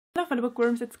fellow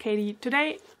bookworms, it's Katie.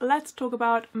 Today let's talk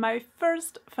about my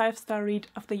first 5-star read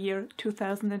of the year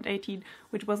 2018,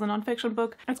 which was a non-fiction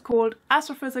book. It's called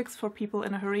Astrophysics for People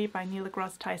in a Hurry by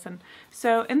deGrasse Tyson.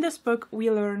 So in this book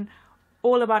we learn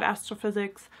all about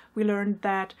astrophysics. We learn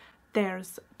that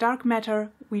there's dark matter,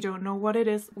 we don't know what it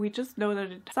is, we just know that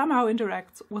it somehow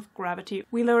interacts with gravity.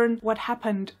 We learn what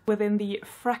happened within the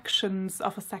fractions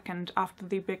of a second after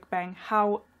the Big Bang,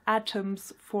 how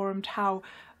atoms formed, how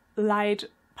light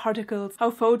particles,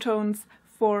 how photons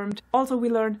formed. Also we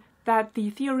learn that the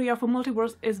theory of a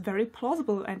multiverse is very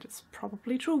plausible and it's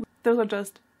probably true. Those are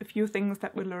just a few things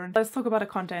that we learned. Let's talk about the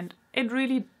content. It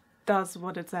really does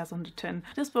what it says on the tin.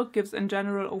 This book gives a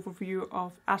general overview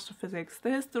of astrophysics, the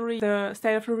history, the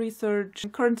state of the research,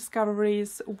 current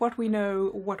discoveries, what we know,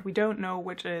 what we don't know,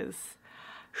 which is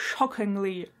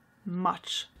shockingly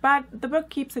much. But the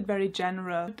book keeps it very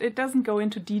general. It doesn't go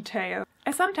into detail.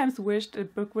 I sometimes wished a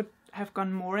book would have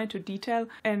gone more into detail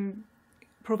and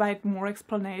provide more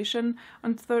explanation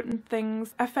on certain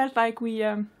things. I felt like we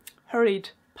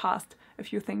hurried past a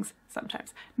few things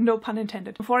sometimes. No pun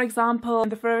intended. For example, in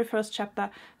the very first chapter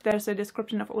there's a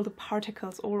description of all the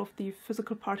particles, all of the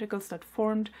physical particles that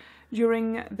formed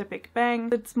during the Big Bang.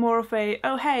 It's more of a,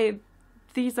 oh hey,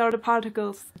 these are the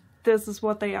particles, this is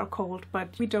what they are called, but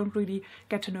we don't really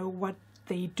get to know what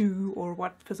they do or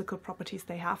what physical properties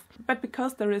they have. But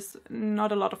because there is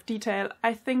not a lot of detail,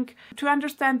 I think to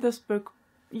understand this book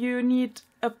you need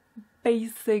a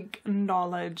basic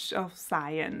knowledge of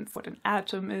science. What an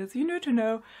atom is, you need to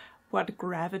know what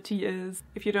gravity is.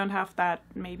 If you don't have that,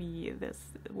 maybe this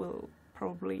will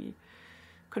probably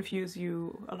confuse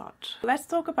you a lot. Let's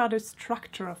talk about the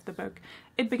structure of the book.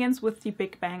 It begins with the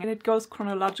Big Bang and it goes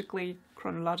chronologically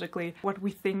what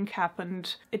we think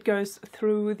happened. It goes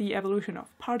through the evolution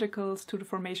of particles to the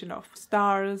formation of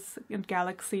stars and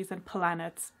galaxies and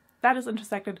planets. That is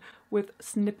intersected with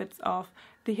snippets of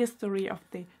the history of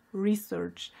the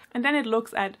research. And then it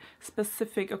looks at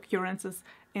specific occurrences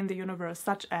in the universe,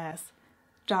 such as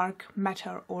dark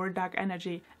matter or dark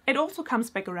energy. It also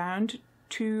comes back around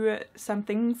to some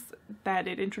things that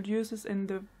it introduces in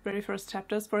the very first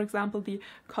chapters. For example, the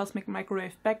cosmic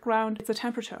microwave background. It's the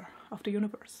temperature of the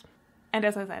universe. And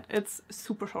as I said, it's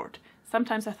super short.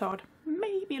 Sometimes I thought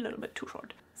maybe a little bit too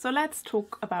short. So let's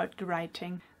talk about the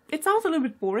writing. It sounds a little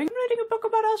bit boring. I'm reading a book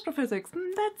about astrophysics.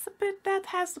 That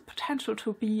has the potential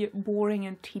to be boring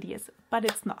and tedious, but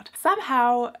it's not.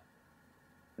 Somehow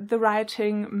the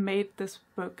writing made this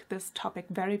book, this topic,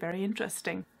 very, very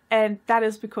interesting. And that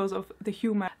is because of the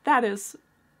humor that is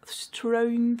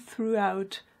strewn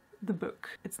throughout the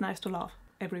book. It's nice to laugh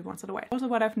every once in a while. Also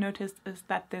what I've noticed is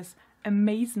that this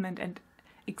amazement and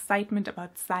excitement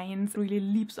about science really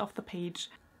leaps off the page.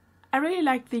 I really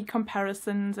liked the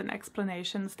comparisons and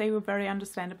explanations. They were very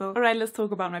understandable. Alright, let's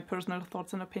talk about my personal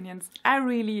thoughts and opinions. I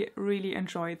really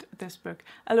enjoyed this book.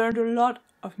 I learned a lot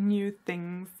of new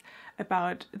things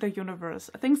about the universe,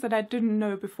 things that I didn't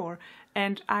know before,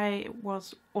 and I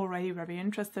was already very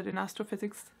interested in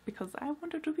astrophysics because I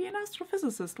wanted to be an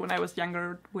astrophysicist when I was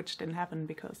younger, which didn't happen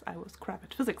because I was crap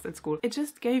at physics in school. It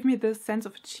just gave me this sense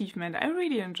of achievement. I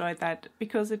really enjoyed that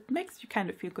because it makes you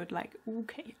kind of feel good, like,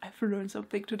 okay, I've learned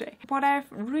something today. What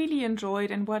I've really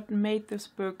enjoyed and what made this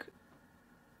book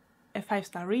a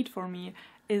 5-star read for me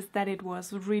is that it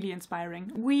was really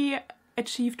inspiring. We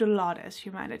achieved a lot as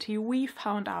humanity. We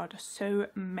found out so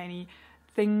many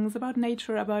things about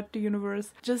nature, about the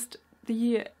universe. Just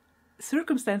the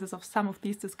circumstances of some of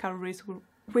these discoveries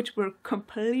which were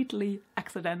completely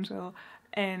accidental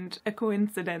and a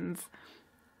coincidence.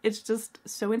 It's just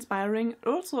so inspiring,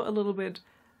 also a little bit,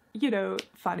 you know,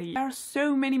 funny. There are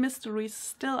so many mysteries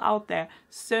still out there,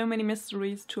 so many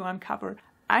mysteries to uncover.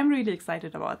 I'm really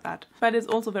excited about that. But it's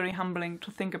also very humbling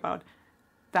to think about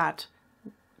that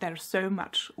there's so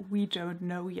much we don't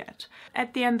know yet.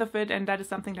 At the end of it, and that is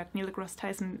something that deGrasse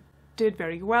Tyson did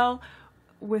very well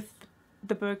with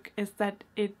the book, is that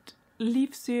it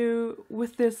leaves you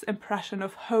with this impression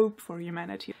of hope for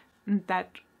humanity, that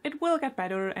it will get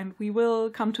better and we will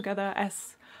come together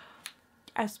as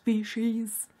a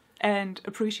species and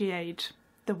appreciate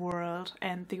the world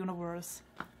and the universe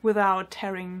without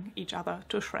tearing each other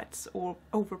to shreds or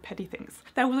over petty things.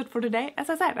 That was it for today. As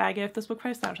I said, I gave this book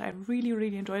 5 stars. I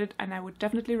really enjoyed it and I would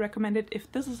definitely recommend it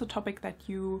if this is a topic that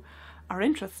you are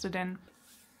interested in.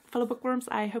 Fellow bookworms,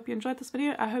 I hope you enjoyed this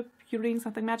video. I hope you're reading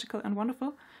something magical and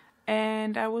wonderful,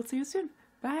 and I will see you soon.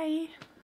 Bye!